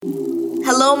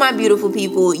Hello, my beautiful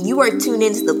people. You are tuned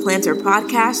into the Planter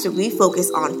Podcast, where we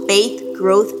focus on faith,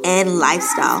 growth, and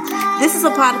lifestyle. This is a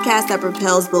podcast that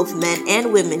propels both men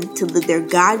and women to live their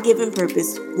God-given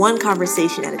purpose, one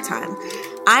conversation at a time.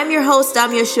 I'm your host,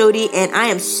 Damia Shodi, and I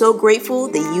am so grateful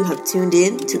that you have tuned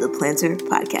in to the Planter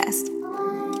Podcast.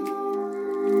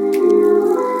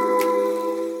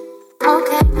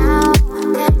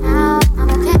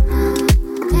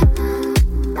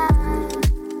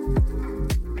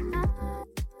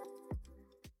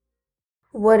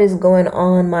 What is going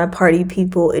on, my party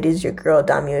people? It is your girl,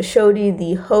 Damia Shodi,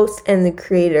 the host and the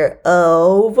creator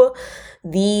of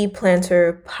the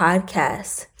Planter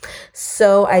Podcast.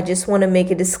 So I just want to make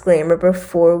a disclaimer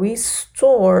before we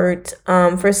start.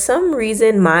 For some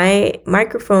reason, my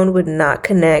microphone would not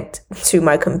connect to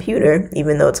my computer,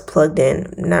 even though it's plugged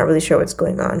in. Not really sure what's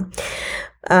going on.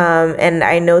 And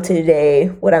I know today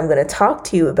what I'm going to talk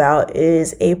to you about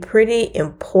is a pretty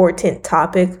important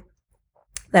topic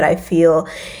that I feel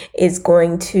is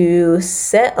going to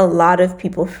set a lot of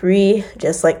people free,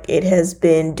 just like it has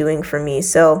been doing for me.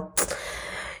 So,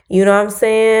 you know what I'm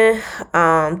saying?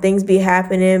 Things be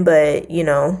happening, but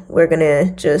we're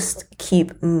gonna just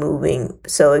keep moving.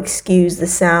 So excuse the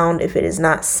sound if it is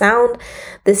not sound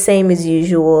the same as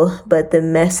usual, but the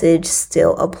message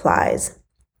still applies.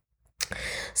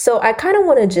 So I kind of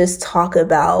want to just talk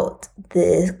about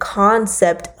the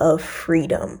concept of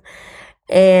freedom.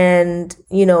 And,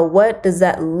 what does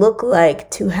that look like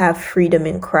to have freedom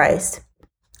in Christ?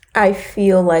 I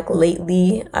feel like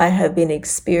lately I have been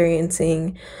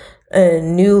experiencing a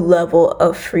new level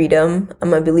of freedom.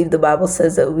 I believe the Bible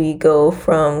says that we go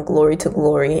from glory to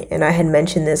glory. And I had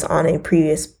mentioned this on a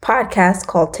previous podcast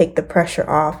called Take the Pressure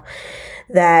Off,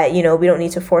 that, we don't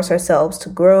need to force ourselves to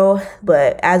grow.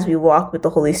 But as we walk with the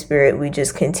Holy Spirit, we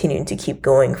just continue to keep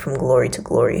going from glory to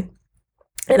glory.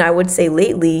 And I would say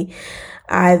lately,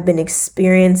 I've been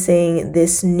experiencing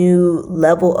this new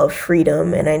level of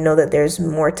freedom, and I know that there's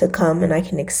more to come and I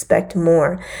can expect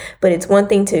more. But it's one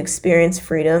thing to experience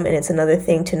freedom, and it's another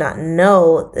thing to not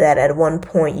know that at one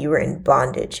point you were in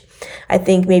bondage. I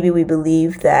think maybe we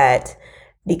believe that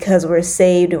because we're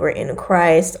saved, we're in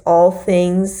Christ, all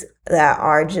things that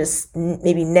are just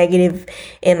maybe negative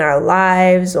in our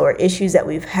lives or issues that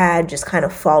we've had just kind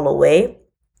of fall away.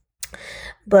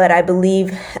 But I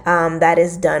believe that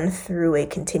is done through a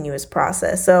continuous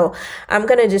process. So I'm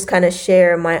going to just kind of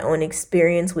share my own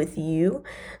experience with you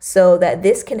so that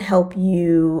this can help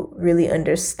you really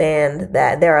understand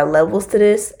that there are levels to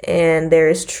this and there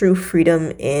is true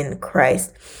freedom in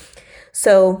Christ.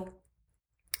 So,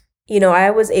 I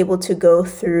was able to go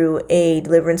through a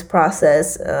deliverance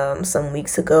process some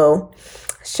weeks ago.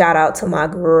 Shout out to my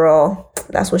girl.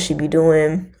 That's what she be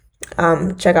doing.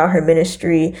 Check out her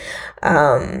ministry,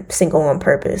 Single on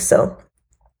Purpose. So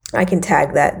I can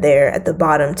tag that there at the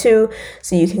bottom too,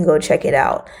 so you can go check it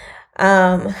out.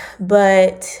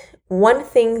 But one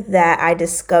thing that I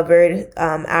discovered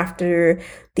after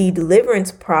the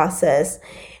deliverance process,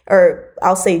 or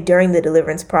I'll say during the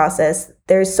deliverance process,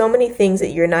 there's so many things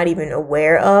that you're not even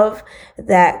aware of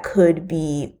that could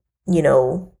be,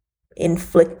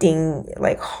 inflicting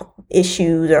like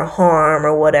issues or harm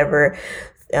or whatever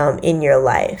in your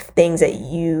life, things that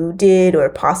you did, or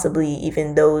possibly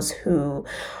even those who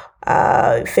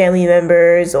family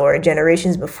members or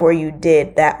generations before you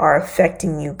did, that are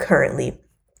affecting you currently,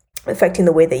 affecting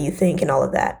the way that you think and all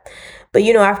of that. But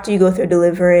after you go through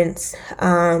deliverance,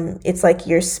 it's like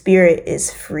your spirit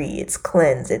is free, it's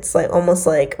cleansed. It's like almost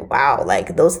like, wow,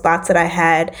 like those thoughts that I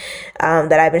had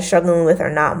that I've been struggling with are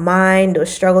not mine.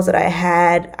 Those struggles that I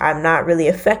had, I'm not really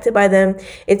affected by them.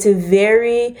 It's a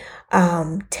very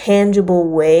tangible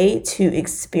way to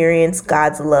experience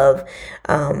God's love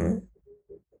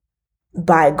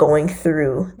by going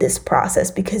through this process,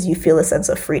 because you feel a sense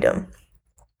of freedom.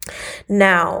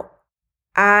 Now,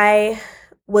 I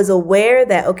was aware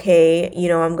that, okay,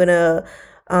 I'm going to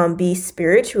be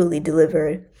spiritually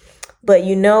delivered. But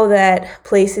that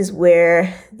places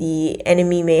where the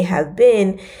enemy may have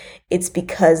been, it's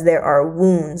because there are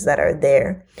wounds that are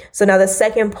there. So now the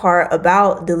second part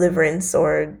about deliverance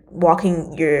or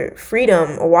walking your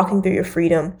freedom or walking through your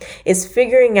freedom is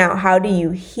figuring out, how do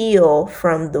you heal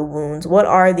from the wounds? What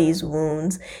are these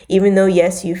wounds? Even though,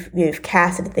 yes, you've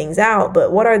casted things out,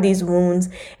 but what are these wounds,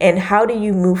 and how do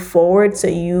you move forward so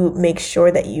you make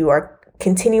sure that you are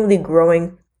continually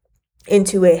growing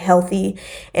into a healthy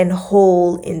and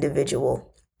whole individual?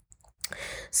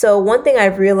 So one thing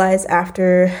I've realized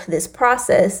after this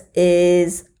process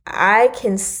is I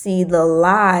can see the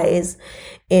lies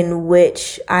in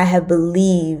which I have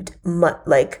believed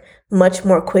much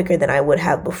more quicker than I would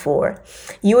have before.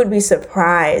 You would be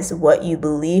surprised what you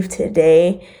believe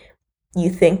today. You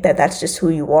think that that's just who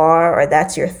you are, or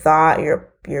that's your thought,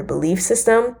 your belief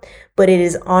system, but it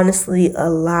is honestly a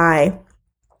lie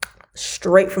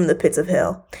straight from the pits of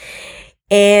hell.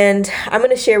 And I'm going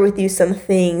to share with you some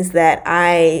things that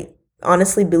I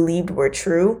honestly believed were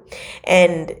true,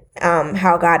 and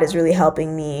how God is really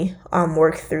helping me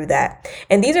work through that.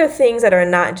 And these are things that are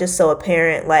not just so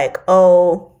apparent, like,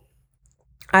 oh,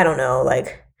 I don't know,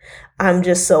 like, I'm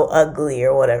just so ugly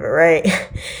or whatever, right?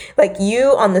 Like,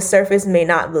 you on the surface may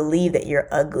not believe that you're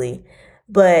ugly,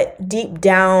 but deep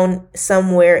down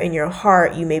somewhere in your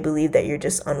heart, you may believe that you're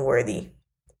just unworthy.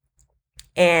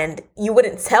 And you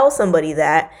wouldn't tell somebody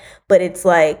that, but it's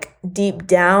like deep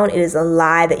down, it is a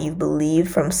lie that you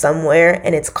believe from somewhere,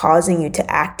 and it's causing you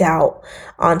to act out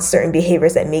on certain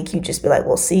behaviors that make you just be like,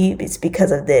 well, see, it's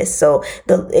because of this. So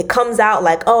it comes out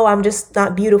like, oh, I'm just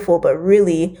not beautiful. But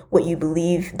really what you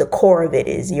believe, the core of it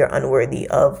is you're unworthy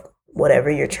of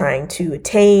whatever you're trying to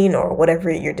attain, or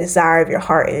whatever your desire of your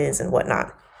heart is and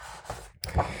whatnot.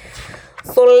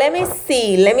 So let me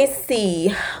see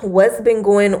what's been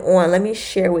going on. Let me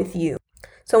share with you.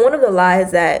 So one of the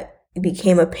lies that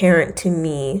became apparent to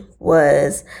me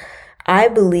was I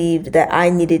believed that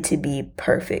I needed to be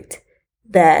perfect,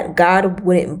 that God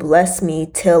wouldn't bless me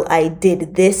till I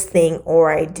did this thing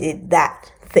or I did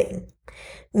that thing.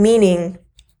 Meaning,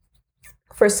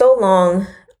 for so long,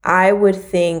 I would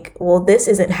think, well, this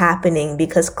isn't happening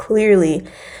because clearly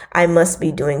I must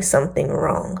be doing something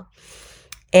wrong.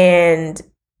 And,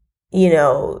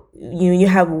 you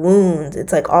have wounds.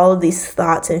 It's like all of these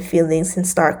thoughts and feelings can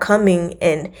start coming.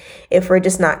 And if we're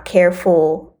just not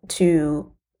careful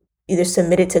to either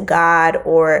submit it to God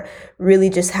or really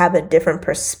just have a different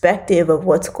perspective of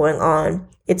what's going on,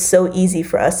 it's so easy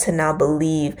for us to now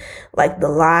believe like the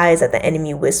lies that the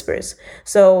enemy whispers.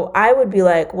 So I would be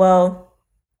like, well,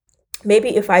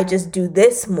 maybe if I just do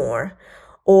this more,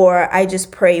 or I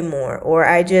just pray more, or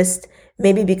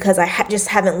maybe because I just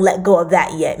haven't let go of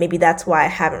that yet. Maybe that's why I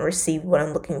haven't received what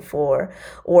I'm looking for.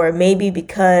 Or maybe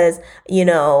because,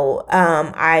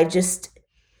 I just,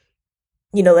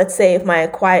 let's say if my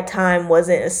quiet time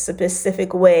wasn't a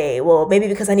specific way, well, maybe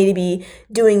because I need to be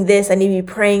doing this, I need to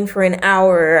be praying for an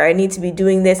hour, or I need to be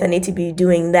doing this, I need to be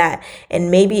doing that. And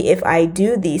maybe if I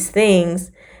do these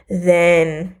things,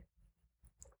 then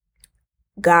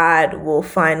God will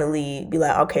finally be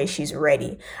like, okay, she's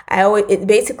ready.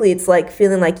 It's like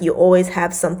feeling like you always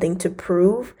have something to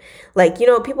prove. Like,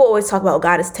 people always talk about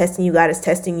God is testing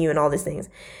you, and all these things.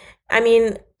 I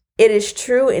mean, it is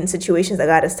true in situations that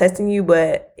God is testing you,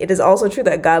 but it is also true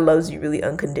that God loves you really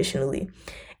unconditionally.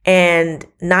 And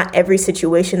not every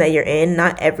situation that you're in,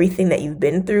 not everything that you've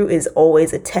been through is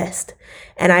always a test.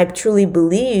 And I truly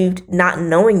believed, not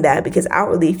knowing that, because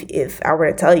outwardly, if I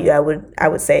were to tell you, I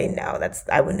would say, no,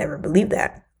 I would never believe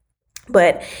that.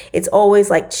 But it's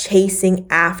always like chasing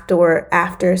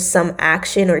after some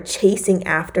action, or chasing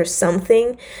after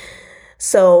something.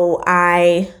 So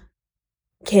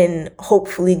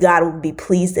hopefully God will be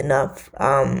pleased enough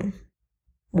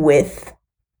with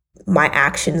my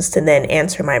actions to then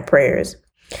answer my prayers.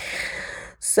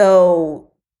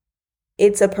 So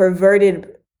it's a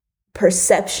perverted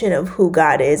perception of who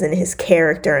God is and his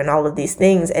character and all of these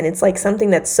things. And it's like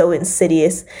something that's so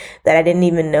insidious that I didn't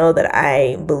even know that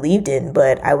I believed in,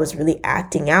 but I was really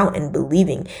acting out and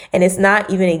believing. And it's not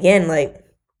even, again, like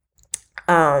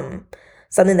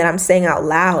something that I'm saying out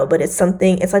loud, but it's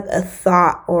like a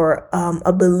thought or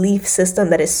a belief system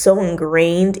that is so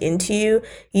ingrained into you,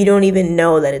 you don't even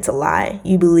know that it's a lie.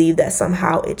 You believe that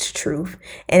somehow it's truth.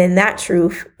 And in that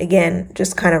truth, again,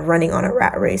 just kind of running on a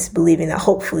rat race, believing that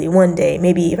hopefully one day,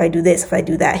 maybe if I do this, if I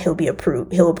do that, he'll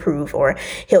approve, or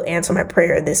he'll answer my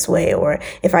prayer this way, or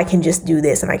if I can just do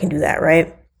this and I can do that,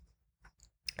 right?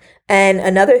 And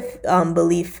another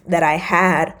belief that I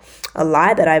had, a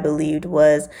lie that I believed,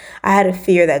 was I had a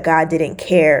fear that God didn't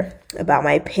care about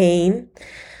my pain,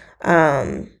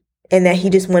 and that he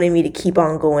just wanted me to keep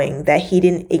on going, that he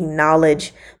didn't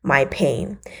acknowledge my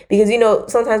pain. Because,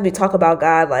 sometimes we talk about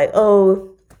God like, oh,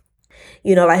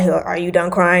 like, are you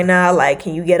done crying now? Like,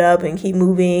 can you get up and keep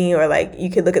moving? Or like, you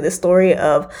could look at the story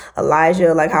of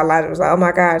Elijah, like how Elijah was like, oh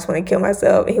my God, I just want to kill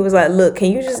myself. And he was like, look,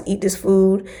 can you just eat this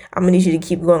food? I'm gonna need you to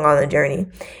keep going on the journey.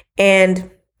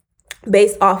 And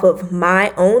based off of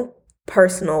my own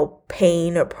personal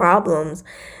pain or problems,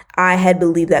 I had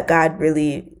believed that God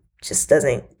really just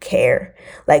doesn't care.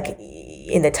 Like,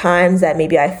 in the times that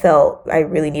maybe I felt I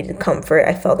really needed comfort,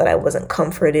 I felt that I wasn't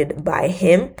comforted by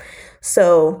him.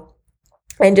 So,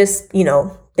 and just,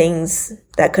 things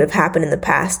that could have happened in the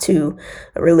past to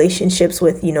relationships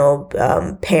with,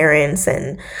 parents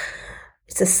and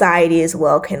society as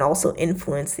well can also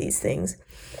influence these things.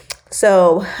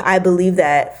 So I believe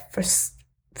that for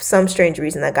some strange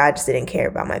reason that God just didn't care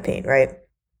about my pain, right?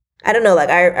 I don't know, like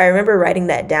I remember writing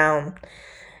that down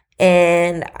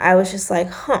and I was just like,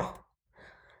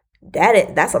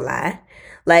 that's a lie.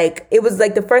 Like, it was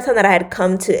like the first time that I had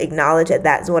come to acknowledge that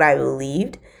that's what I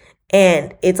believed.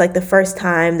 And it's like the first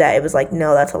time that it was like,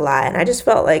 no, that's a lie. And I just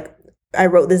felt like I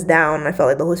wrote this down. And I felt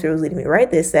like the Holy Spirit was leading me to write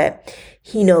this, that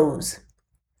he knows.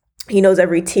 He knows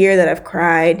every tear that I've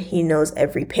cried. He knows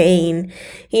every pain.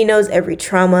 He knows every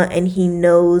trauma. And he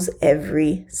knows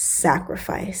every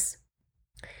sacrifice.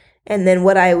 And then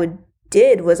what I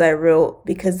did was I wrote,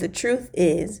 because the truth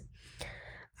is,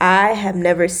 I have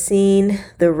never seen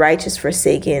the righteous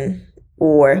forsaken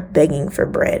or begging for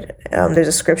bread. There's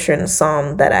a scripture in a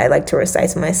psalm that I like to recite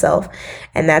to myself,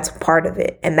 and that's part of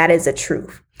it. And that is the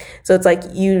truth. So it's like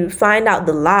you find out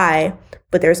the lie,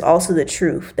 but there's also the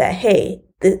truth that, hey,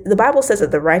 the Bible says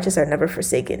that the righteous are never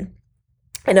forsaken.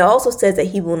 And it also says that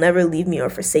he will never leave me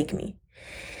or forsake me.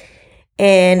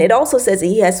 And it also says that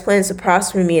he has plans to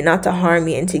prosper me and not to harm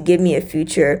me and to give me a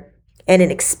future and an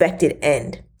expected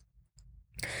end.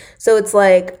 So it's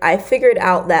like I figured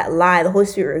out that lie. The Holy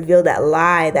Spirit revealed that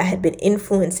lie that had been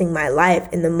influencing my life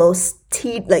in the most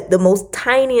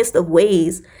tiniest of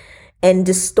ways and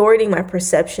distorting my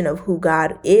perception of who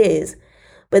God is.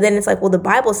 But then it's like, well, the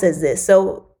Bible says this.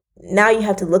 So now you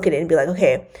have to look at it and be like,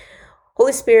 okay,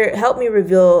 Holy Spirit, help me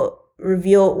reveal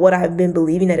what I've been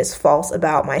believing that is false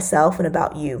about myself and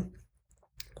about you.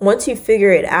 Once you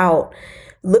figure it out,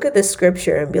 look at the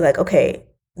scripture and be like, okay,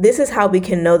 this is how we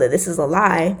can know that this is a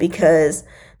lie, because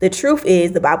the truth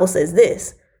is the Bible says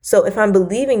this. So if I'm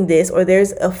believing this, or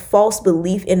there's a false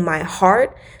belief in my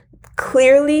heart,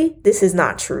 clearly this is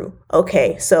not true.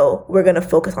 Okay, so we're going to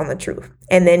focus on the truth.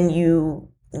 And then you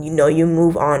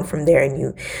move on from there, and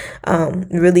you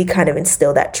really kind of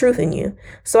instill that truth in you.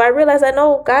 So I realized I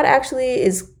know God actually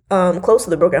is close to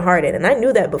the brokenhearted. And I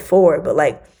knew that before, but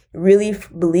like really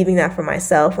believing that for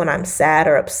myself when I'm sad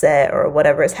or upset or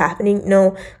whatever is happening.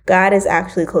 No, God is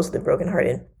actually close to the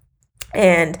brokenhearted.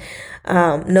 And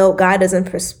no, God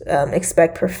doesn't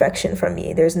expect perfection from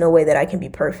me. There's no way that I can be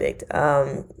perfect.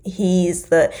 How does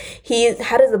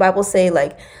the Bible say,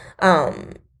 like,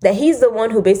 that he's the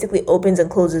one who basically opens and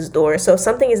closes doors. So if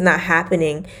something is not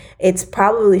happening, it's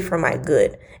probably for my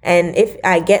good. And if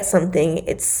I get something,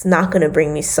 it's not going to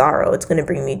bring me sorrow. It's going to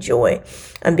bring me joy,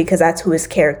 because that's who his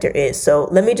character is. So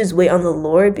let me just wait on the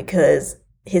Lord, because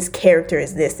his character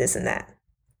is this, and that.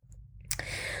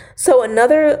 So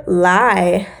another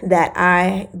lie that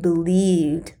I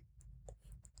believed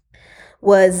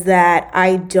was that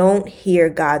I don't hear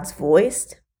God's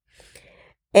voice,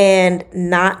 and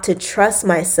not to trust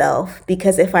myself,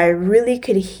 because if I really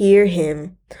could hear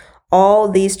him, all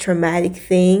these traumatic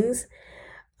things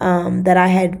that I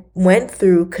had went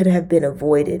through could have been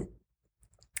avoided.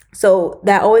 So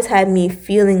that always had me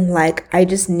feeling like I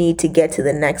just need to get to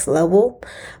the next level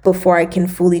before I can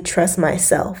fully trust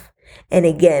myself. And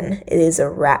again, it is a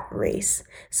rat race.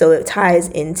 So it ties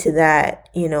into that,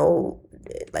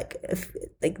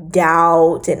 like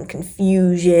doubt and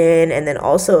confusion, and then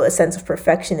also a sense of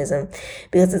perfectionism,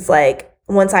 because it's like,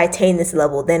 once I attain this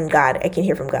level, then I can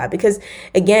hear from God. Because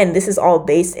again, this is all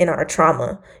based in our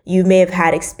trauma. You may have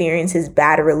had experiences,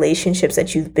 bad relationships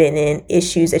that you've been in,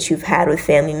 issues that you've had with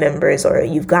family members, or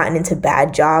you've gotten into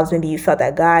bad jobs. Maybe you felt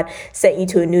that God sent you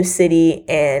to a new city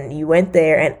and you went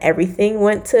there and everything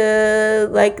went to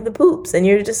like the poops. And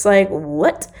you're just like,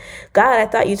 what? God, I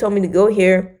thought you told me to go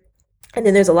here. And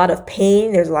then there's a lot of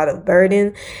pain, there's a lot of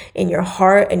burden in your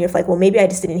heart, and you're like, well, maybe I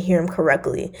just didn't hear him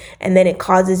correctly. And then it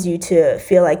causes you to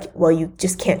feel like, well, you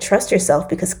just can't trust yourself,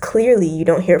 because clearly you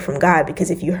don't hear from God.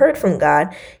 Because if you heard from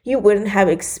God, you wouldn't have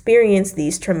experienced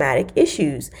these traumatic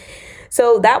issues.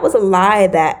 So that was a lie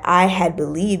that I had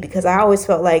believed, because I always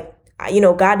felt like,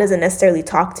 God doesn't necessarily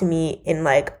talk to me in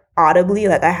like audibly.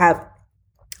 Like, I have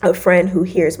a friend who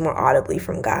hears more audibly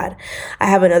from God. I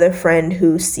have another friend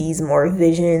who sees more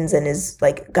visions and is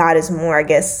like, God is more, I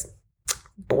guess,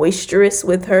 boisterous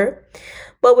with her.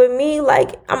 But with me,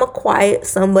 like, I'm a quiet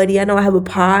somebody. I know I have a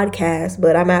podcast,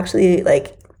 but I'm actually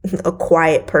like a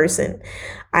quiet person.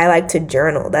 I like to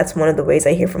journal. That's one of the ways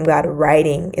I hear from God.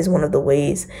 Writing is one of the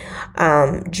ways.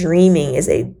 Dreaming is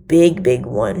a big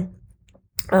one.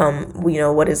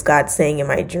 What is God saying in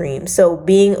my dreams? So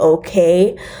being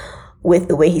okay with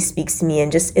the way he speaks to me,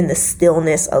 and just in the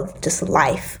stillness of just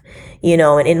life,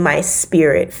 and in my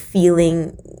spirit,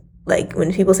 feeling like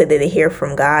when people say that they hear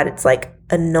from God, it's like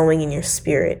a knowing in your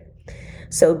spirit.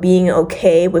 So being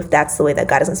okay with that's the way that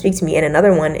God doesn't speak to me. And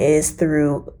another one is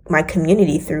through my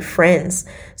community, through friends.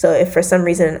 So if for some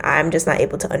reason I'm just not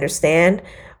able to understand,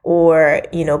 or,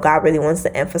 God really wants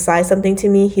to emphasize something to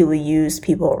me, he will use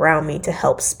people around me to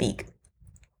help speak.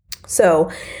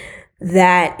 So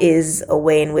that is a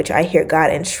way in which I hear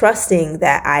God, and trusting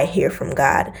that I hear from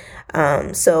God.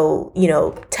 So,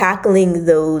 tackling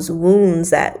those wounds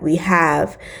that we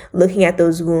have, looking at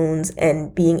those wounds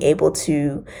and being able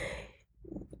to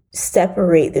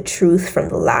separate the truth from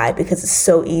the lie, because it's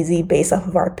so easy based off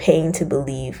of our pain to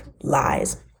believe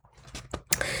lies.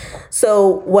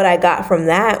 So what I got from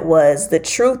that was the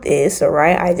truth is, so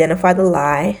right, I identify the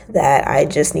lie that I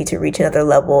just need to reach another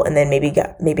level, and then maybe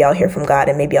I'll hear from God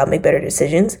and maybe I'll make better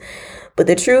decisions. But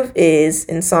the truth is,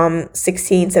 in Psalm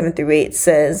 16, 7-8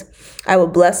 says, I will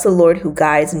bless the Lord who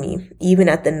guides me. Even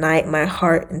at night, my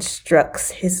heart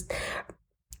instructs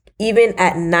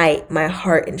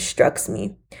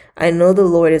me. I know the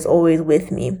Lord is always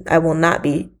with me. I will not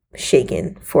be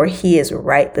shaken, for he is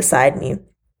right beside me.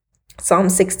 Psalm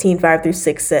 16,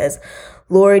 5-6 says,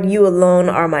 Lord, you alone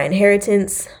are my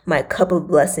inheritance, my cup of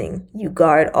blessing. You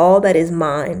guard all that is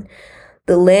mine.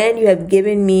 The land you have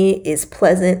given me is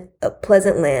a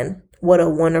pleasant land. What a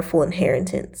wonderful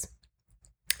inheritance.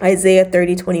 Isaiah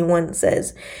 30:21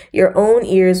 says, your own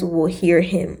ears will hear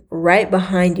him. Right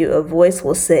behind you, a voice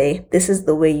will say, this is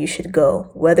the way you should go,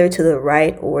 whether to the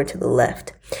right or to the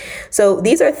left. So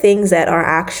these are things that are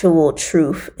actual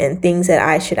truth and things that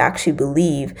I should actually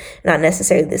believe, not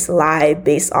necessarily this lie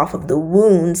based off of the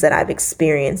wounds that I've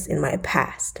experienced in my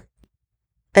past.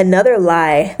 Another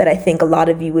lie that I think a lot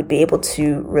of you would be able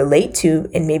to relate to,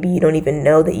 and maybe you don't even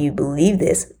know that you believe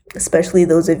this, especially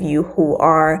those of you who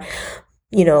are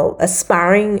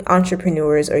aspiring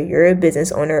entrepreneurs, or you're a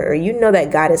business owner, or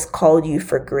that God has called you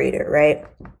for greater, right?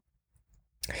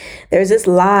 There's this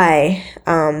lie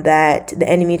that the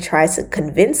enemy tries to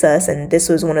convince us, and this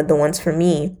was one of the ones for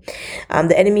me.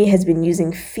 The enemy has been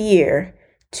using fear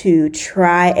to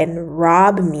try and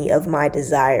rob me of my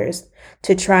desires,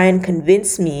 to try and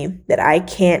convince me that I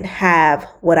can't have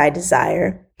what I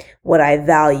desire, what I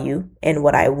value, and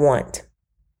what I want.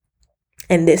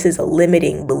 And this is a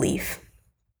limiting belief.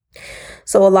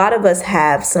 So a lot of us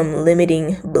have some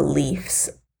limiting beliefs,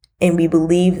 and we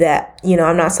believe that,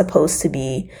 I'm not supposed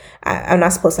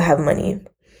to have money.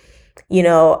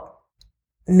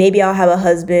 Maybe I'll have a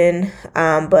husband,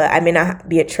 but I may not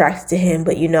be attracted to him,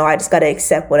 but I just got to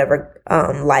accept whatever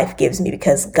life gives me,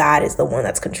 because God is the one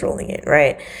that's controlling it,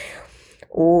 right?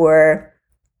 Or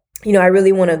I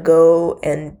really want to go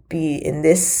and be in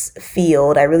this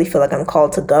field. I really feel like I'm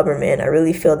called to government. I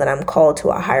really feel that I'm called to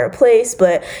a higher place,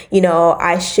 but,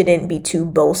 I shouldn't be too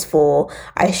boastful.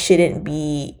 I shouldn't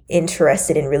be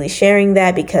interested in really sharing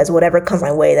that, because whatever comes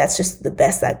my way, that's just the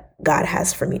best that God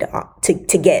has for me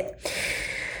to get.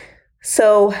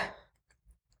 So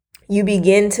you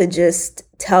begin to just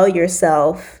tell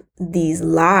yourself these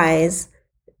lies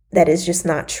that is just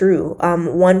not true.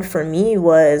 One for me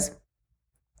was,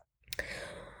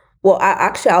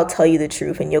 I'll tell you the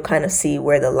truth and you'll kind of see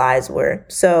where the lies were.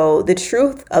 So the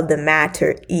truth of the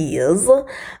matter is,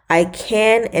 I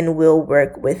can and will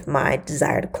work with my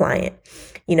desired client.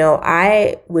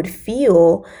 I would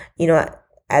feel,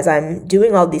 as I'm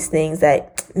doing all these things,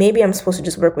 that maybe I'm supposed to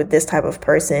just work with this type of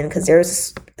person, because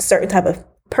there's a certain type of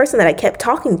person that I kept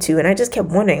talking to, and I just kept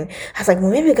wondering. I was like,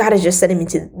 well, maybe God is just sending me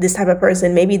to this type of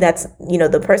person. Maybe that's,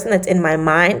 the person that's in my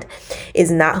mind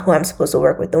is not who I'm supposed to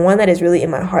work with. The one that is really in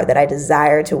my heart that I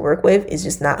desire to work with is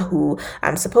just not who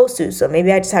I'm supposed to. So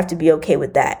maybe I just have to be okay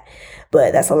with that.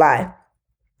 But that's a lie,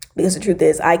 because the truth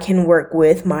is, I can work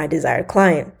with my desired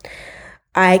client.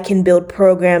 I can build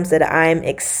programs that I'm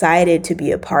excited to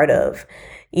be a part of.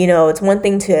 It's one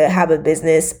thing to have a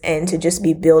business and to just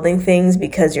be building things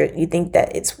because you think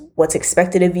that it's what's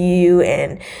expected of you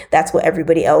and that's what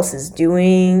everybody else is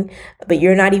doing, but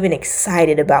you're not even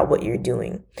excited about what you're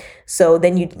doing. So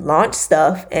then you launch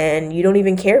stuff and you don't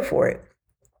even care for it.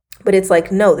 But it's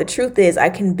like, no, the truth is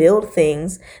I can build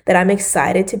things that I'm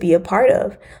excited to be a part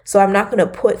of. So I'm not going to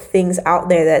put things out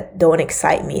there that don't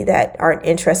excite me, that aren't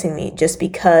interesting me, just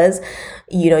because,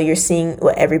 you're seeing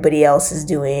what everybody else is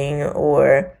doing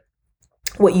or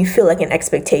what you feel like an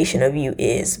expectation of you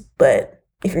is. But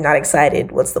if you're not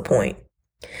excited, what's the point?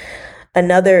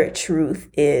 Another truth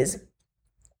is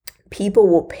people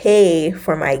will pay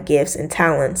for my gifts and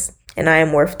talents, and I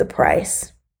am worth the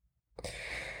price.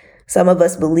 Some of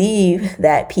us believe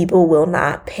that people will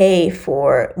not pay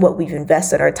for what we've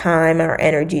invested our time, our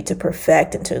energy to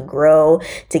perfect and to grow,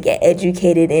 to get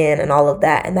educated in and all of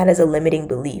that. And that is a limiting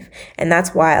belief. And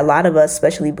that's why a lot of us,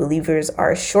 especially believers,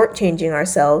 are shortchanging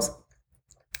ourselves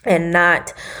and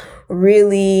not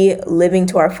really living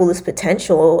to our fullest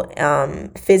potential,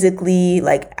 physically,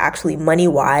 like actually money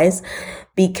wise,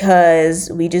 because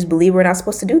we just believe we're not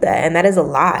supposed to do that. And that is a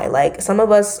lie. Like, some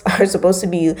of us are supposed to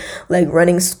be like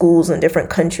running schools in different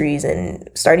countries and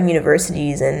starting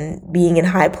universities and being in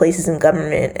high places in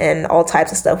government and all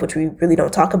types of stuff, which we really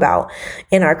don't talk about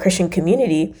in our Christian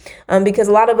community, because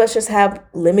a lot of us just have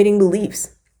limiting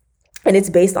beliefs. And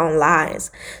it's based on lies.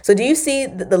 So do you see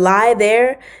the lie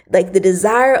there? Like, the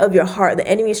desire of your heart, the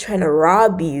enemy is trying to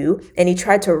rob you, and he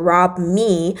tried to rob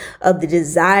me of the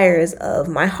desires of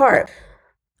my heart.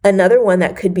 Another one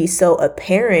that could be so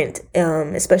apparent,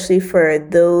 especially for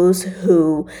those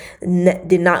who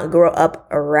did not grow up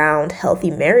around healthy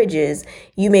marriages,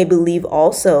 you may believe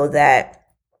also that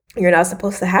you're not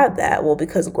supposed to have that. Well,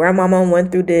 because grandmama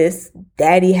went through this,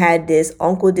 daddy had this,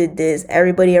 uncle did this,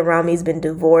 everybody around me's been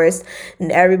divorced,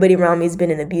 and everybody around me's been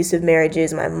in abusive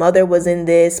marriages. My mother was in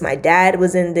this, my dad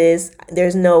was in this.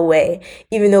 There's no way.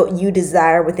 Even though you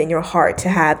desire within your heart to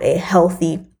have a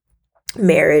healthy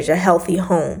marriage, a healthy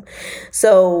home.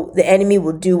 So the enemy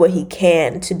will do what he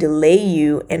can to delay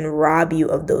you and rob you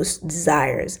of those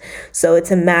desires. So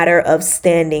it's a matter of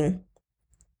standing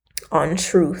on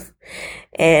truth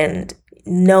and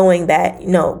knowing that,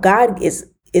 God is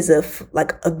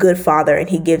a good father, and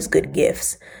he gives good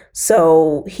gifts.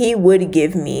 So he would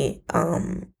give me,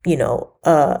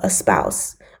 a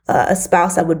spouse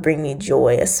that would bring me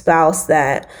joy, a spouse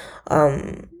that,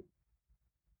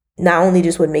 not only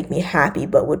just would make me happy,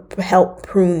 but would help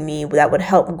prune me, that would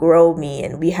help grow me,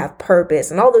 and we have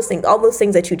purpose and all those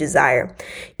things that you desire,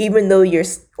 even though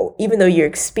your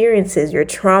experiences, your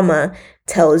trauma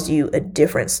tells you a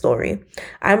different story.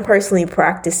 I'm personally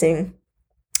practicing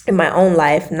in my own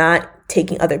life, not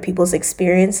taking other people's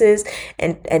experiences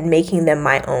and making them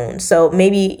my own. So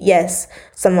maybe, yes,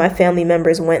 some of my family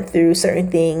members went through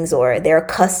certain things, or they're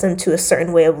accustomed to a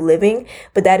certain way of living,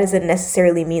 but that doesn't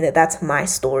necessarily mean that that's my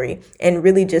story. And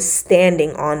really just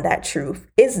standing on that truth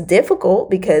is difficult,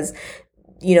 because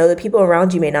the people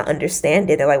around you may not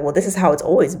understand it. They're like, well, this is how it's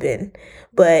always been.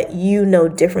 But you know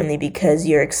differently, because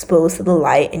you're exposed to the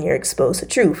light and you're exposed to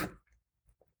truth.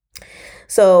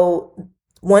 So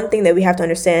one thing that we have to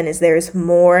understand is there's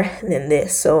more than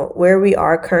this. So where we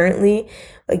are currently,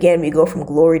 again, we go from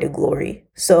glory to glory.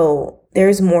 So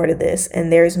there's more to this,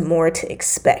 and there's more to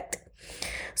expect.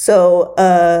 So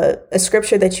a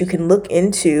scripture that you can look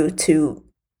into to,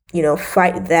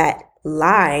 fight that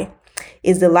lie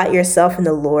is, delight yourself in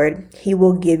the Lord. He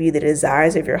will give you the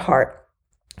desires of your heart.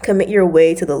 Commit your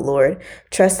way to the Lord.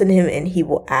 Trust in him, and he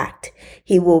will act.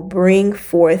 He will bring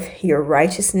forth your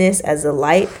righteousness as the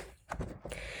light,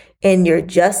 and your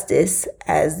justice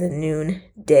as the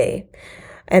noonday.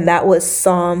 And that was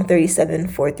Psalm 37,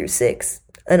 4-6.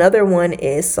 Another one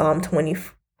is Psalm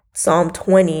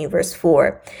 20, verse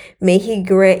 4. May he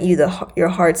grant you your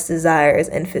heart's desires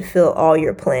and fulfill all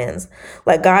your plans.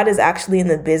 Like, God is actually in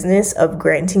the business of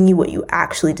granting you what you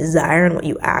actually desire and what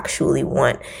you actually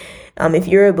want. If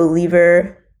you're a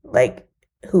believer, like,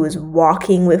 who is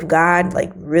walking with God,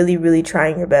 like really, really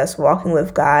trying your best, walking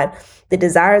with God, the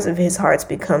desires of his hearts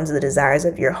becomes the desires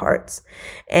of your hearts.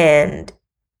 And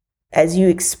as you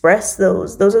express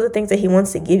those are the things that he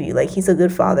wants to give you. Like, he's a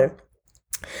good father.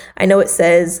 I know it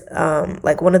says,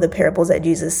 like, one of the parables that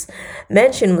Jesus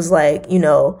mentioned was like,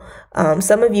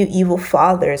 some of you evil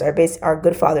fathers are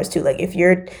good fathers too. Like, if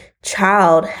your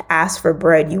child asked for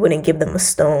bread, you wouldn't give them a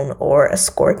stone or a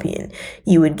scorpion.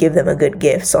 You would give them a good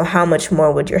gift. So how much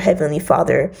more would your heavenly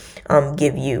Father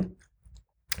give you?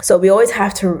 So we always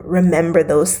have to remember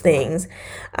those things,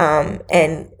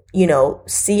 and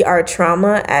see our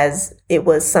trauma as it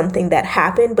was something that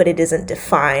happened, but it doesn't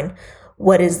define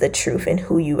what is the truth and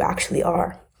who you actually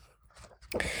are.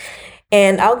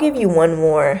 And I'll give you one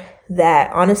more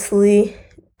that honestly,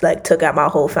 like, took out my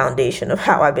whole foundation of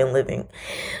how I've been living.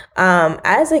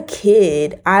 As a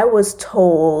kid, I was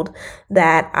told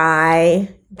that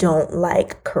I don't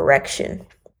like correction,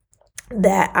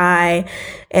 that I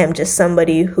am just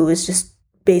somebody who is just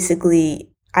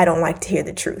basically, I don't like to hear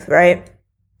the truth, right?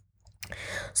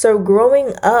 So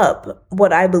growing up,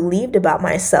 what I believed about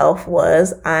myself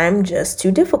was I'm just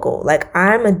too difficult. Like,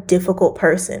 I'm a difficult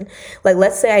person. Like,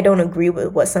 let's say I don't agree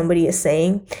with what somebody is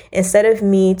saying. Instead of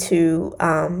me to,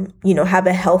 have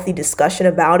a healthy discussion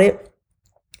about it,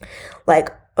 like,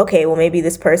 okay, well, maybe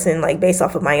this person, like, based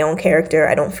off of my own character,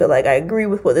 I don't feel like I agree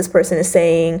with what this person is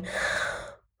saying,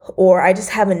 or I just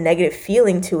have a negative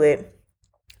feeling to it,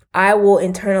 I will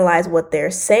internalize what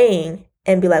they're saying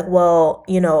and be like, well,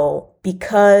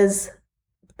 because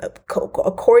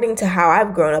according to how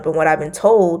I've grown up and what I've been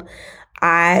told,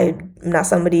 I'm not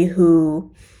somebody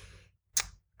who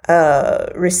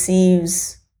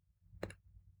receives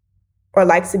or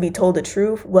likes to be told the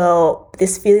truth, well,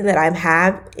 this feeling that I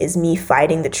have is me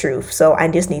fighting the truth. So I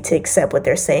just need to accept what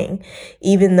they're saying,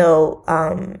 even though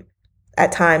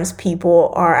at times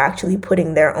people are actually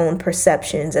putting their own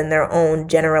perceptions and their own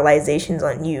generalizations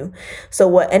on you. So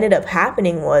what ended up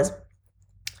happening was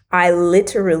I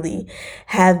literally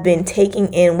have been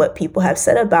taking in what people have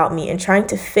said about me and trying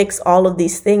to fix all of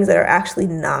these things that are actually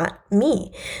not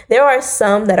me. There are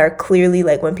some that are clearly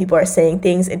like when people are saying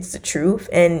things, it's the truth.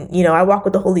 And, I walk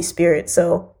with the Holy Spirit.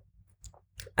 So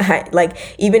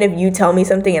even if you tell me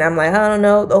something and I'm like, I don't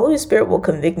know, the Holy Spirit will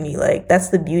convict me. Like, that's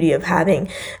the beauty of having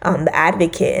the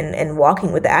advocate and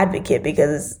walking with the advocate,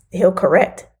 because he'll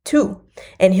correct too.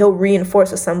 And he'll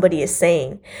reinforce what somebody is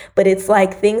saying. But it's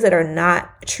like things that are not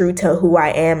true to who I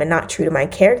am and not true to my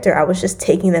character, I was just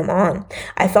taking them on.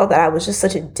 I felt that I was just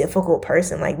such a difficult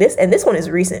person like this. And this one is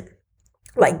recent.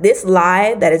 Like, this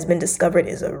lie that has been discovered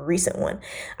is a recent one.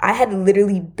 I had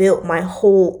literally built my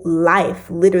whole life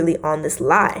literally on this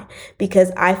lie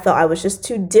because I felt I was just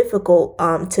too difficult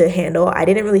to handle. I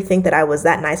didn't really think that I was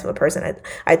that nice of a person.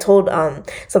 I told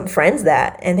some friends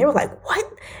that, and they were like, what?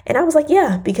 And I was like,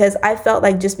 yeah, because I felt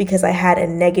like just because I had a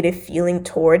negative feeling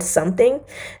towards something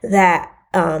that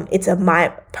it's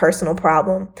my personal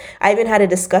problem. I even had a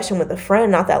discussion with a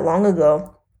friend not that long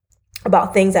ago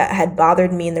about things that had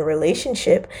bothered me in the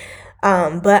relationship.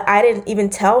 But I didn't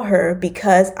even tell her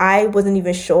because I wasn't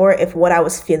even sure if what I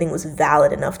was feeling was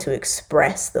valid enough to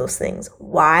express those things.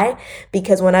 Why?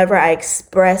 Because whenever I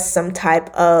expressed some type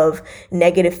of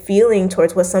negative feeling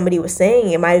towards what somebody was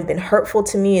saying, it might have been hurtful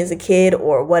to me as a kid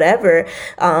or whatever.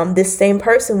 This same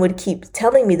person would keep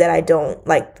telling me that I don't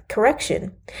like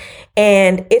correction.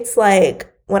 And it's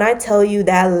like, when I tell you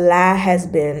that lie has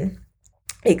been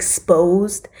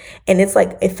exposed, and it's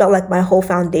like it felt like my whole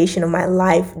foundation of my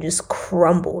life just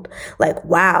crumbled. Like,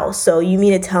 wow, so you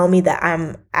mean to tell me that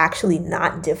I'm actually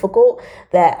not difficult,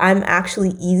 that I'm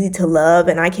actually easy to love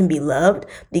and I can be loved?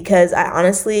 Because I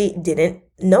honestly didn't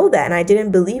know that, and I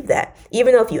didn't believe that.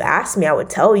 Even though if you asked me, I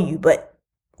would tell you, but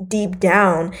deep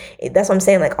down, that's what I'm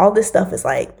saying, like all this stuff is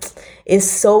like, is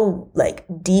so like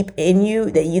deep in you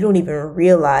that you don't even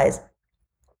realize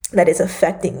that it's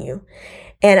affecting you.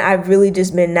 And I've really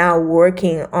just been now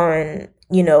working on,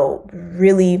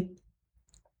 really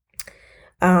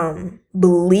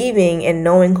believing and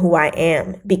knowing who I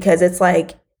am, because it's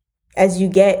like, as you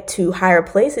get to higher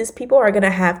places, people are going to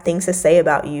have things to say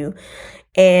about you.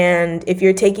 And if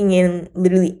you're taking in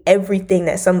literally everything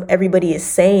that everybody is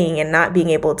saying and not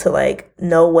being able to like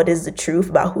know what is the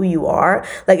truth about who you are,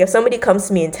 like if somebody comes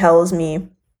to me and tells me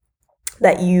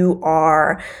that you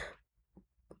are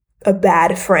a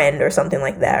bad friend or something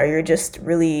like that, or you're just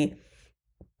really,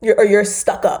 you're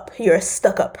stuck up, you're a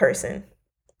stuck up person.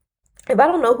 If I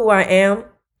don't know who I am,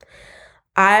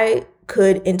 I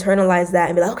could internalize that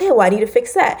and be like, okay, well, I need to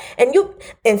fix that.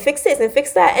 And fix this and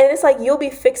fix that. And it's like, you'll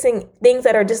be fixing things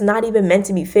that are just not even meant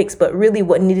to be fixed. But really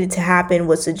what needed to happen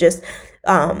was to just,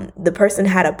 the person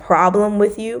had a problem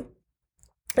with you.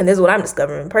 And this is what I'm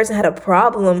discovering. The person had a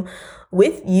problem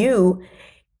with you.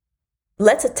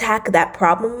 Let's attack that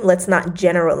problem. Let's not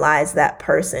generalize that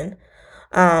person.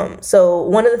 So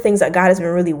one of the things that God has been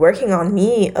really working on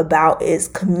me about is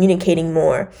communicating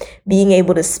more, being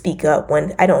able to speak up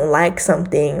when I don't like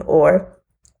something, or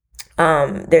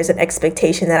there's an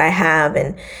expectation that I have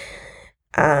and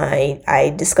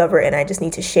I discover it and I just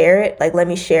need to share it. Like, let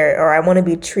me share it. Or I want to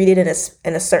be treated in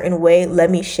a certain way.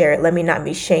 Let me share it. Let me not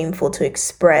be shameful to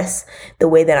express the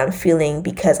way that I'm feeling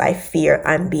because I fear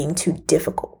I'm being too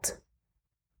difficult.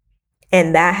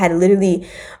 And that had literally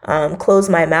closed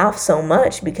my mouth so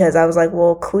much because I was like,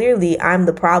 well, clearly I'm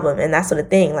the problem. And that's sort of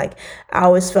thing. Like, I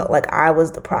always felt like I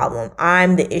was the problem.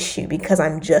 I'm the issue because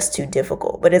I'm just too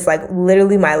difficult. But it's like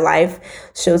literally my life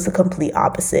shows the complete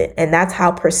opposite. And that's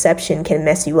how perception can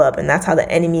mess you up. And that's how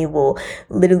the enemy will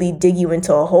literally dig you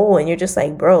into a hole. And you're just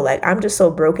like, bro, like, I'm just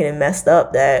so broken and messed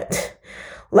up that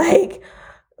like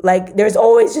there's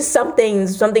always just something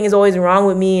is always wrong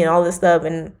with me and all this stuff.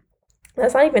 And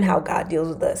that's not even how God deals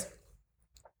with us.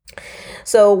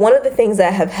 So one of the things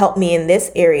that have helped me in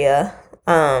this area,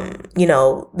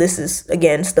 this is,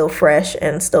 again, still fresh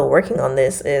and still working on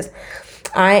this, is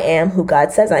I am who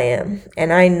God says I am.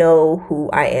 And I know who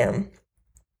I am.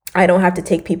 I don't have to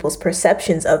take people's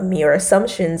perceptions of me or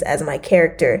assumptions as my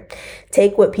character.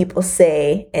 Take what people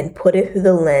say and put it through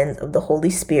the lens of the Holy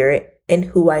Spirit and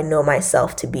who I know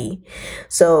myself to be.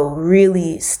 So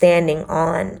really standing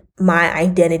on my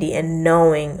identity and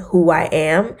knowing who I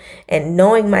am and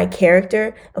knowing my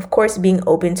character, of course, being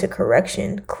open to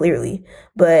correction, clearly,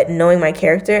 but knowing my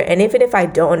character. And even if I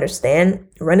don't understand,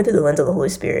 run it through the lens of the Holy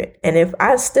Spirit. And if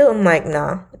I still am like,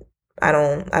 nah, I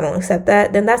don't accept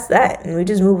that, then that's that. And we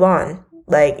just move on.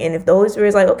 Like, and if the Holy Spirit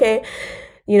is like, okay,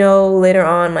 later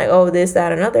on, like, oh, this,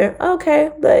 that, another,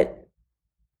 okay, but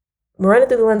run it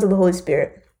through the lens of the Holy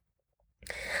Spirit.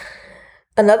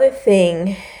 Another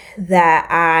thing that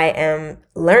I am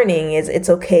learning is it's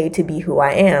okay to be who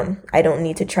I am. I don't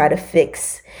need to try to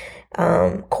fix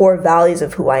core values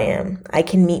of who I am. I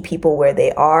can meet people where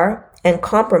they are and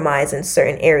compromise in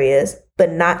certain areas,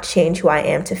 but not change who I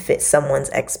am to fit someone's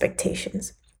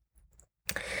expectations.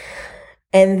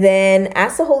 And then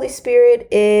ask the Holy Spirit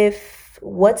if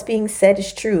what's being said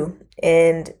is true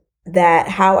and that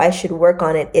how I should work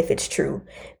on it if it's true.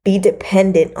 Be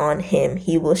dependent on Him.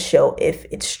 He will show if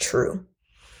it's true.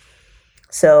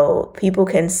 So people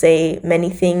can say many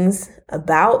things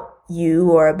about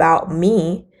you or about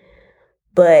me,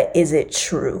 but is it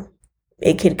true?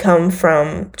 It could come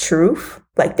from truth,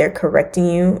 like they're correcting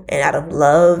you and out of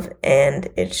love, and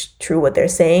it's true what they're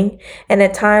saying. And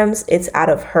at times it's out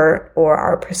of hurt or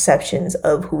our perceptions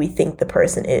of who we think the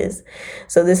person is.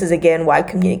 So this is again why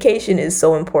communication is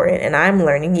so important. And I'm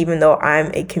learning, even though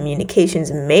I'm a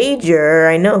communications major,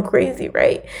 I know, crazy,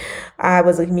 right? I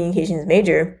was a communications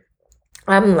major.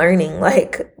 I'm learning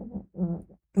like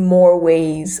more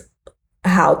ways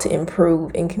how to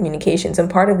improve in communications. And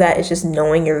part of that is just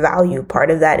knowing your value. Part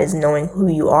of that is knowing who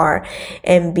you are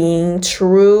and being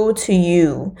true to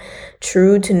you,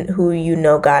 true to who you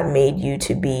know God made you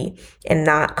to be, and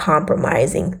not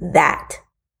compromising that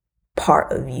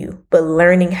part of you, but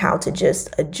learning how to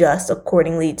just adjust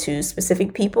accordingly to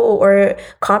specific people or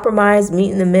compromise,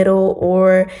 meet in the middle,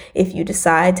 or if you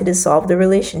decide to dissolve the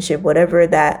relationship, whatever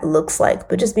that looks like,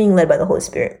 but just being led by the Holy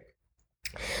Spirit.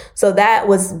 So that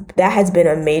has been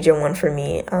a major one for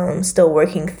me. Still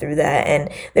working through that. And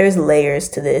there's layers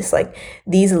to this, like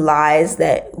these lies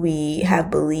that we have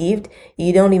believed,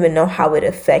 you don't even know how it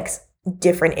affects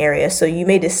different areas. So you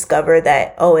may discover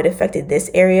that, oh, it affected this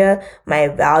area, my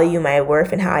value, my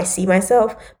worth, and how I see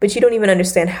myself, but you don't even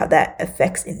understand how that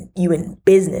affects you in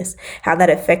business, how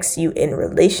that affects you in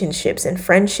relationships and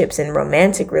friendships and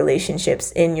romantic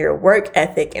relationships, in your work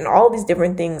ethic and all these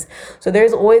different things. So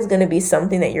there's always going to be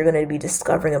something that you're going to be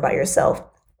discovering about yourself.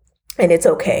 And it's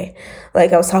okay.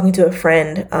 Like I was talking to a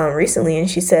friend recently, and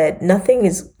she said, nothing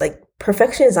is like,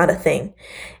 perfection is not a thing.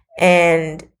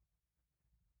 And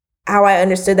how I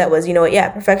understood that was,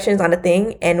 perfection is not a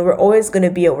thing, and we're always going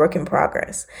to be a work in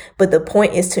progress. But the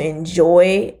point is to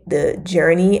enjoy the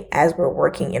journey as we're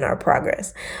working in our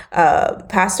progress.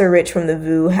 Pastor Rich from the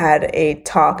VU had a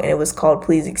talk, and it was called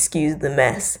Please Excuse the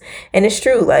Mess. And it's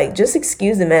true, like, just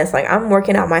excuse the mess. Like, I'm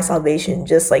working out my salvation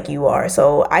just like you are.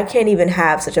 So I can't even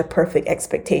have such a perfect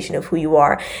expectation of who you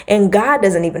are. And God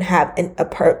doesn't even have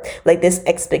this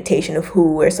expectation of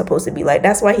who we're supposed to be like.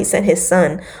 That's why He sent His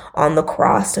Son on the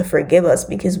cross to forgive us,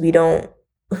 because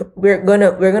we're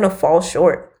gonna fall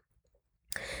short.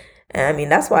 And I mean,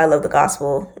 that's why I love the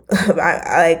gospel.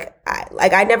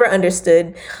 I never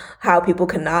understood how people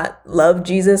cannot love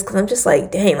Jesus, because I'm just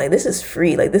like, dang, like this is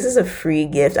free. Like this is a free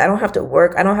gift. I don't have to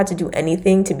work. I don't have to do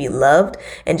anything to be loved.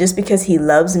 And just because He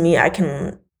loves me, I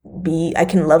can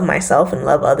love myself and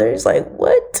love others. Like,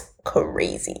 what?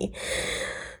 Crazy.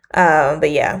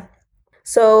 But yeah.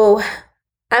 So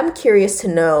I'm curious to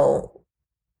know,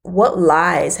 what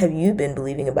lies have you been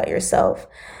believing about yourself?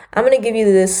 I'm going to give you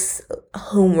this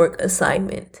homework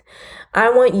assignment.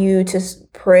 I want you to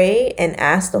pray and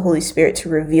ask the Holy Spirit to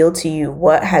reveal to you,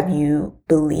 what have you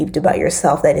believed about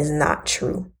yourself that is not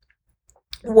true?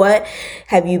 What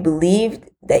have you believed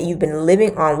that you've been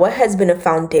living on? What has been a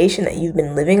foundation that you've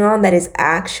been living on that is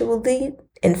actually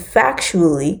and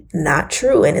factually not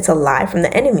true, and it's a lie from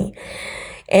the enemy?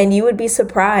 And you would be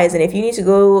surprised. And if you need to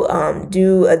go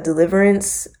do a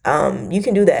deliverance, you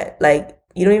can do that. Like,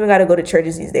 you don't even got to go to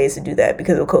churches these days to do that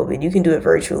because of COVID. You can do it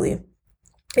virtually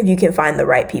if you can find the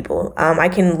right people. I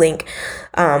can link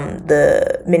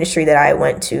the ministry that I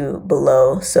went to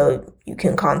below, so you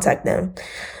can contact them.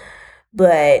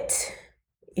 But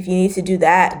if you need to do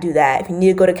that, do that. If you need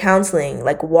to go to counseling,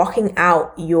 like walking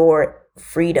out your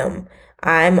freedom.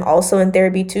 I'm also in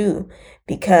therapy too,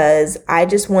 because I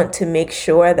just want to make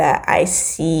sure that I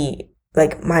see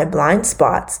like my blind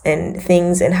spots and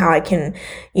things, and how I can,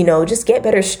 just get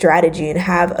better strategy and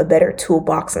have a better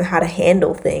toolbox on how to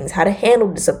handle things, how to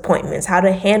handle disappointments, how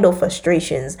to handle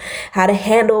frustrations, how to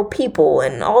handle people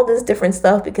and all this different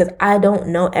stuff, because I don't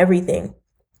know everything.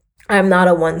 I'm not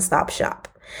a one-stop shop.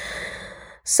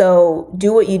 So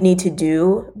do what you need to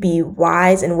do, be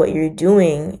wise in what you're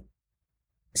doing,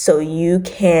 so you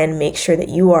can make sure that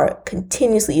you are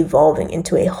continuously evolving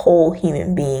into a whole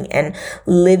human being and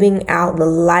living out the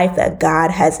life that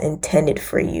God has intended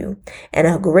for you. And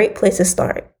a great place to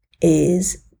start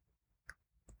is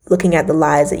looking at the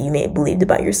lies that you may have believed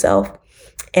about yourself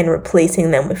and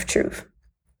replacing them with truth.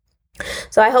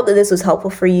 So I hope that this was helpful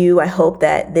for you. I hope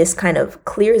that this kind of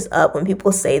clears up when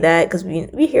people say that, because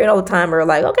we hear it all the time. We're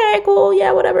like, okay, cool,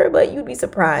 yeah, whatever, but you'd be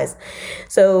surprised.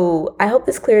 So I hope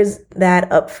this clears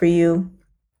that up for you,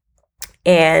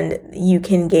 and you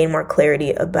can gain more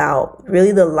clarity about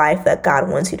really the life that God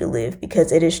wants you to live,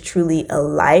 because it is truly a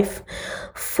life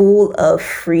full of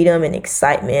freedom and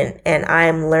excitement. And I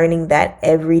am learning that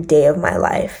every day of my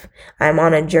life. I'm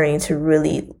on a journey to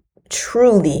really,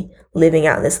 truly living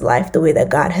out this life the way that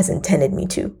God has intended me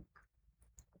to.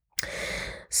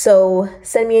 So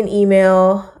send me an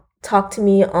email, talk to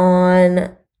me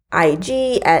on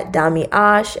IG at Dami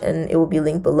Ash, and it will be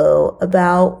linked below,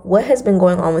 about what has been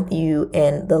going on with you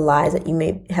and the lies that you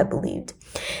may have believed.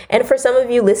 And for some of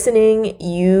you listening,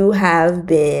 you have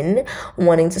been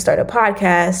wanting to start a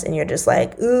podcast and you're just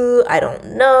like, ooh, I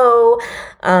don't know.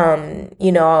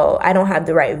 I don't have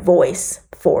the right voice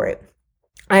for it.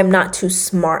 I'm not too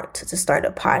smart to start a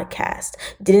podcast.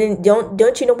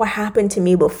 Don't you know what happened to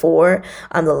me before?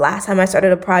 The last time I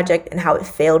started a project and how it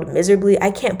failed miserably.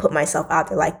 I can't put myself out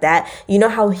there like that. You know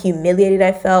how humiliated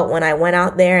I felt when I went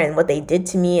out there and what they did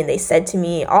to me and they said to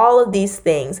me, all of these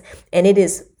things. And it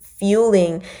is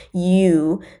fueling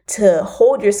you to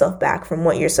hold yourself back from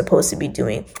what you're supposed to be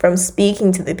doing, from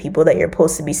speaking to the people that you're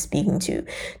supposed to be speaking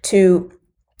to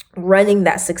running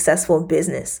that successful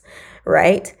business,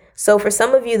 right? So for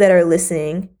some of you that are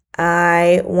listening,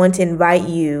 I want to invite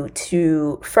you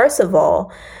to, first of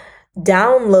all,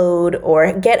 download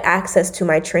or get access to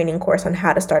my training course on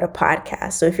how to start a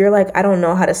podcast. So if you're like, I don't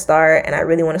know how to start and I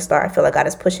really want to start, I feel like God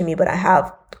is pushing me, but I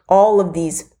have all of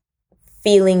these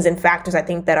feelings and factors I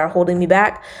think that are holding me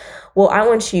back. Well, I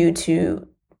want you to,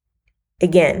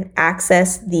 again,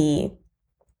 access the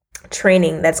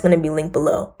training that's going to be linked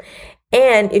below.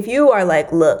 And if you are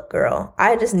like, look, girl,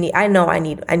 I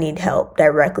need help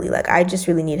directly. Like, I just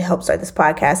really need help start this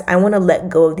podcast. I want to let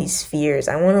go of these fears.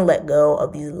 I want to let go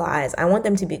of these lies. I want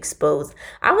them to be exposed.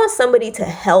 I want somebody to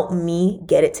help me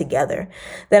get it together.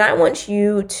 Then I want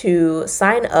you to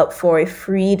sign up for a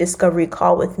free discovery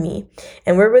call with me.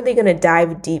 And we're really going to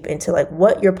dive deep into like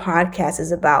what your podcast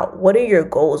is about. What are your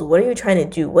goals? What are you trying to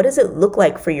do? What does it look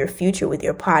like for your future with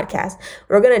your podcast?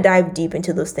 We're going to dive deep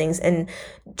into those things and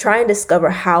try and discover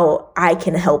how I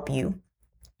can help you.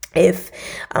 If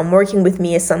working with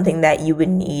me is something that you would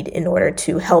need in order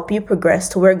to help you progress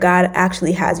to where God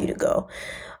actually has you to go.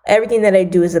 Everything that I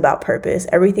do is about purpose.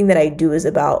 Everything that I do is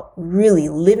about really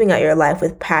living out your life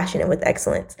with passion and with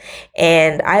excellence.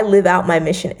 And I live out my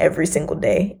mission every single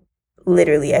day,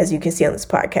 literally, as you can see on this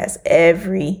podcast,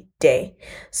 every day.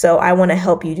 So I want to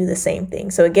help you do the same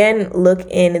thing. So again, look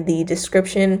in the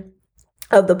description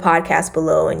of the podcast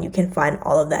below and you can find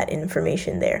all of that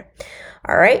information there.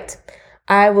 All right.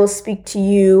 I will speak to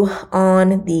you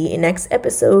on the next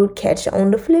episode. Catch you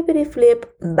on the flippity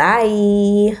flip.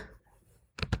 Bye.